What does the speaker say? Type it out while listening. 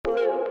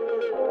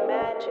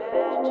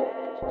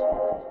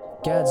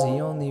God's the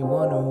only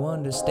one who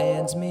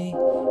understands me,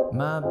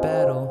 my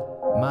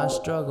battle, my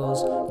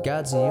struggles.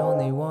 God's the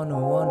only one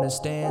who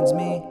understands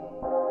me.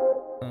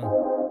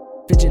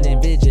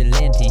 Vigilant,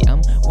 vigilante,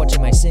 I'm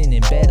watching my sin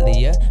in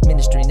badly,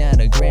 ministry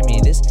not a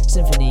Grammy, this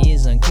symphony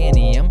is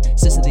uncanny, I'm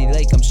Sicily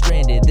like I'm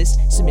stranded, this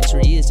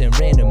symmetry isn't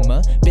random,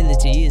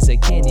 ability is a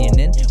canyon,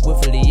 and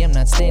willfully I'm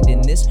not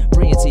standing this,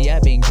 brilliancy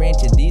I've been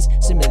granted, these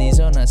similes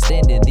are not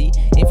standard, the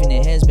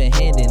infinite has been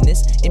handing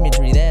this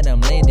imagery that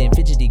I'm landing,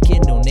 Fidgety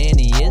kindle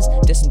nanny is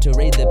destined to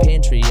raid the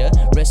pantry,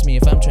 rest me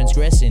if I'm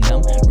transgressing,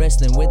 I'm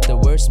wrestling with the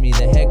worst me,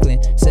 the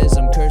heckling says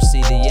I'm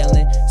cursy, the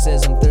yelling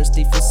says I'm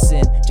thirsty for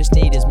sin, just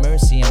need his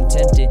mercy, I'm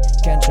tempted,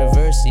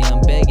 controversy,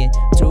 I'm begging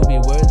to be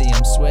worthy,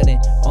 I'm sweating,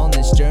 on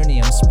this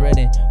journey I'm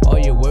spreading all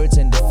your words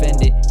and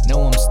defend it,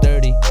 know I'm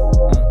sturdy,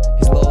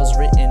 his laws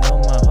written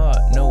on my heart,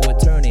 no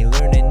attorney,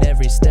 learning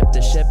every step,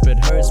 the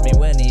shepherd herds me,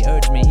 when he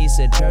urged me, he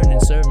said turn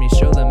and serve me,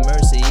 show them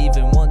mercy,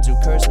 even ones who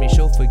curse me,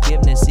 show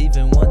forgiveness,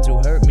 even ones who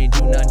hurt me,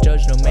 do not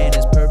judge, no man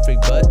is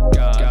perfect, but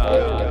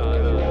God.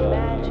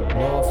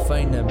 We're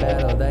fighting a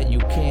battle that you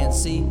can't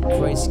see,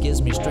 Christ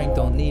gives me strength,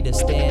 don't need a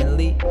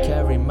Stanley,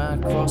 carry my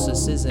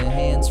crosses isn't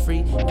hands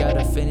free,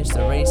 gotta finish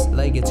the race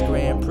like it's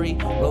Grand Prix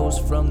Rose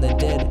from the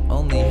dead,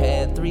 only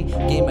had 3,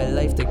 gave my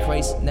life to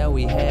Christ, now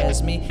he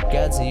has me,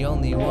 God's the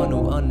only one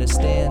who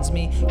understands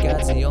me,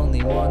 God's the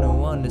only one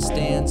who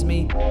understands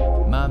me,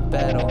 my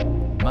battle,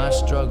 my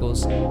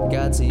struggles,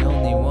 God's the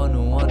only one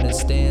who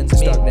understands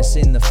me. Darkness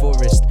in the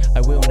forest,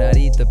 I will not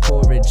eat the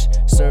porridge,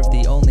 serve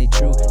the only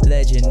true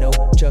legend, no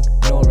Chuck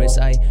Norris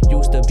I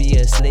used to be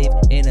a slave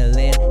in a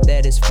land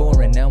that is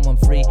foreign, now I'm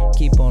free,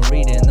 keep on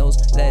reading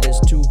those letters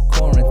to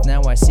Corinth,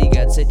 now I see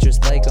God's citrus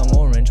like I'm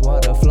orange,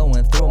 water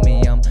flowing through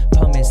me, I'm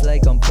pumice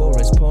like I'm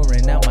porous,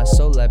 pouring out my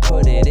soul, I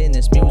put it in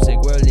this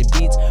music, worldly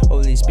beats,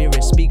 Holy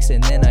Spirit speaks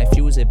and then I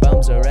fuse it,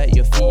 bombs are at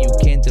your feet, you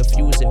can't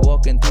defuse it,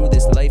 walking through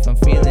this life I'm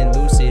feeling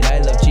lucid, I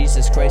love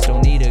Jesus Christ,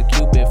 don't need a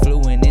Cupid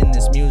Fluent in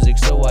this music,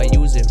 so I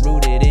use it,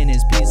 rooted in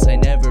his peace, I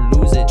never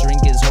lose it,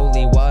 drink his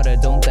holy water,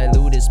 don't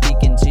dilute it,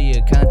 speaking to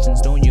your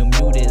conscience, don't you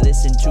mute it,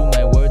 listen to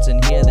my words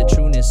and hear the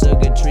trueness, a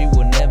good tree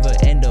will never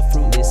end up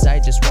fruitless, I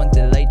just want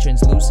the light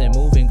translucent,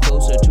 moving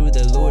closer to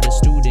the Lord, a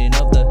student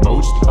of the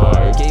Most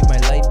High, gave my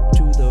life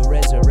to the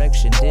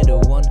resurrection, did a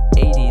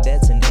 180,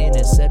 that's an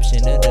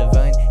interception, a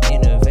divine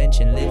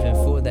intervention, living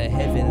for that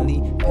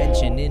heavenly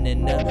pension in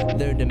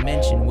another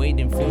dimension,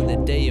 waiting for the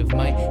day of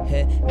my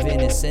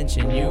heaven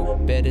ascension, you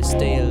better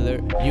stay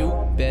alert, you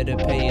better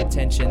pay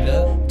attention,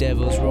 the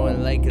devil's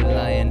roaring like a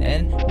lion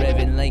and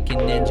revving like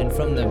an engine,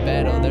 from the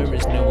battle there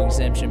is no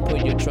exemption,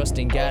 put your trust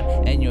in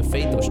God and your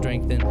faith will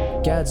strengthen,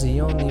 God's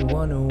the only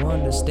one who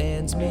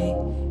understands me,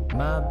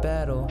 my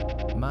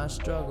battle, my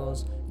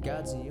struggles,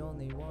 God's the only